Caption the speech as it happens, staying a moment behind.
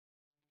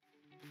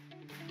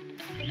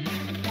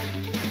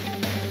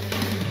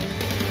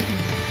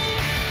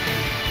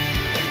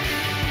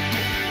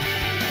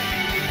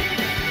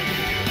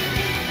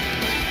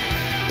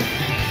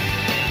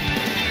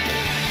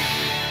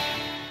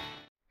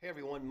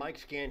Mike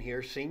Scan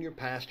here, Senior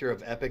Pastor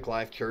of Epic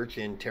Life Church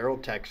in Terrell,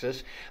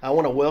 Texas. I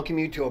want to welcome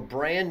you to a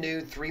brand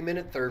new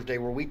 3-Minute Thursday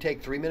where we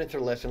take 3 minutes or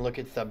less and look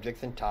at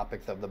subjects and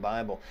topics of the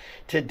Bible.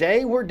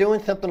 Today we're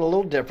doing something a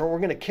little different. We're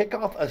going to kick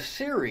off a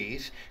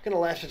series, going to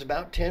last us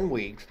about 10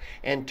 weeks,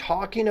 and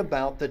talking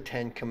about the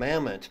 10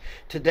 Commandments.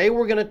 Today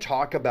we're going to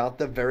talk about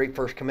the very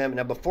first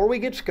commandment. Now before we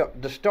get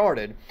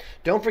started,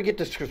 don't forget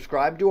to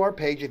subscribe to our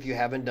page if you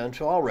haven't done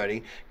so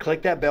already.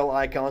 Click that bell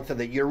icon so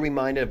that you're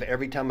reminded of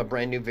every time a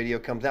brand new video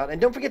comes out. And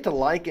don't forget to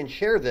like and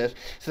share this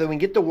so that we can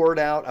get the word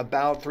out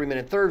about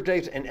 3-Minute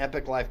Thursdays and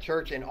Epic Life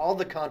Church and all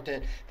the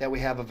content that we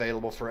have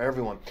available for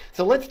everyone.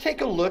 So let's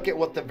take a look at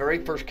what the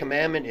very first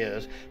commandment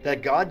is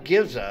that God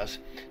gives us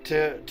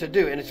to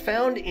do. And it's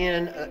found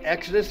in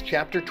Exodus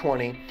chapter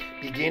 20,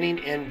 beginning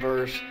in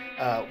verse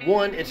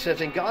 1. It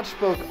says, "And God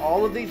spoke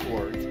all of these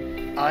words,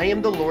 I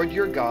am the Lord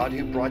your God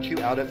who brought you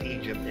out of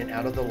Egypt and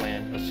out of the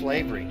land of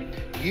slavery.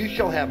 You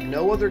shall have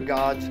no other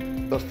gods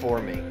before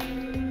me."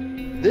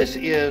 This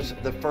is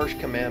the first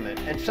commandment,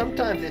 and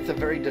sometimes it's a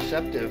very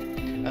deceptive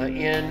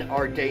in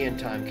our day and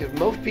time, because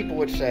most people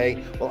would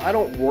say, well, I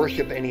don't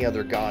worship any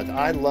other gods.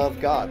 I love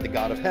God, the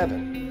God of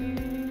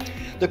heaven.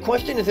 The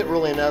question isn't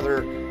really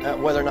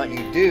whether or not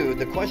you do.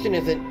 The question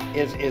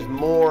is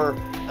more,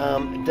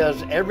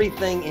 does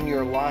everything in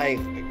your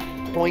life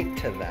point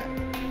to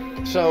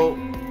that? So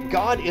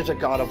God is a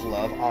God of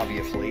love,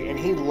 obviously, and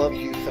He loves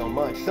you so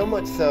much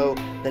so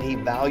that He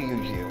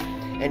values you.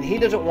 And He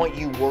doesn't want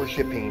you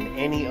worshiping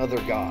any other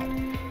God.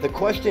 The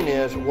question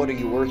is, what are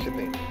you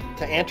worshiping?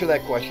 To answer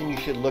that question, you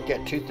should look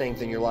at two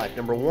things in your life.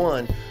 Number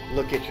one,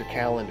 look at your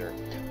calendar.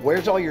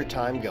 Where's all your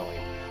time going?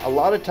 A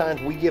lot of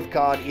times we give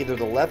God either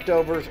the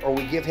leftovers or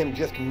we give Him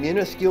just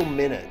minuscule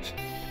minutes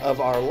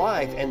of our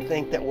life and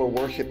think that we're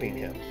worshiping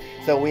Him.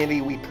 So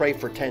maybe we pray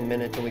for 10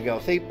 minutes and we go,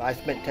 see, I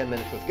spent 10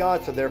 minutes with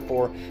God, so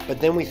therefore, but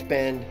then we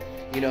spend,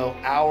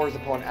 hours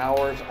upon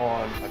hours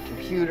on a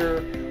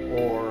computer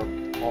or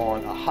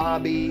on a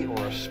hobby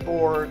or a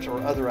sport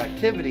or other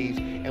activities,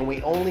 and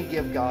we only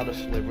give God a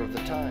sliver of the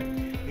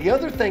time. The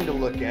other thing to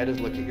look at is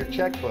look at your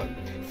checkbook.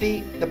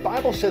 See, the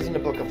Bible says in the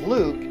book of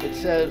Luke, it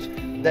says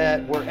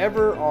that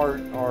wherever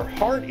our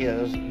heart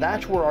is,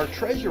 that's where our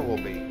treasure will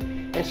be.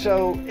 And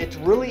so it's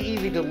really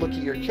easy to look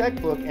at your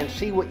checkbook and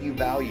see what you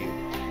value,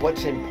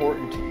 what's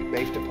important to you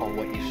based upon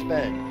what you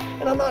spend.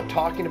 And I'm not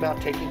talking about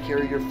taking care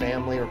of your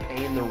family or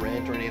paying the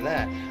rent or any of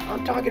that.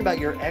 I'm talking about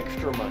your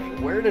extra money.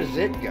 Where does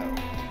it go?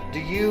 Do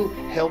you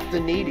help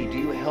the needy? Do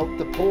you help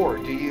the poor?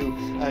 Do you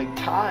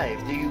tithe?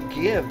 Do you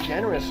give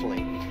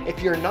generously?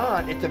 If you're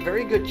not, it's a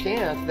very good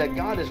chance that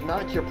God is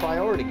not your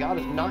priority. God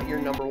is not your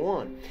number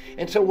one.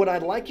 And so what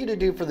I'd like you to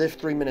do for this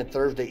 3-Minute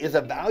Thursday is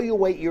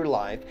evaluate your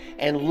life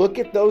and look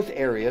at those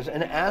areas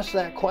and ask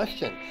that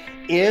question.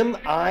 Am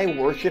I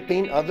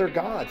worshiping other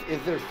gods?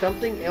 Is there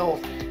something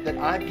else that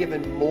I've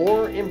given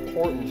more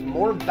importance,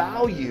 more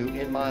value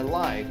in my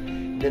life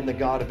than the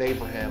God of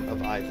Abraham,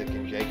 of Isaac,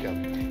 and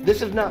Jacob?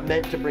 This is not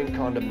meant to bring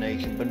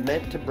condemnation, but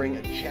meant to bring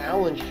a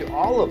challenge to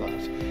all of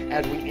us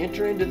as we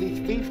enter into these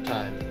feast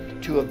times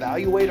to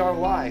evaluate our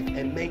life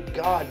and make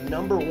God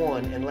number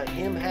one and let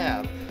Him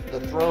have the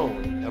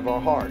throne of our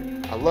heart.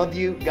 I love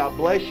you. God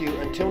bless you.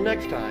 Until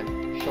next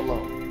time,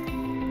 shalom.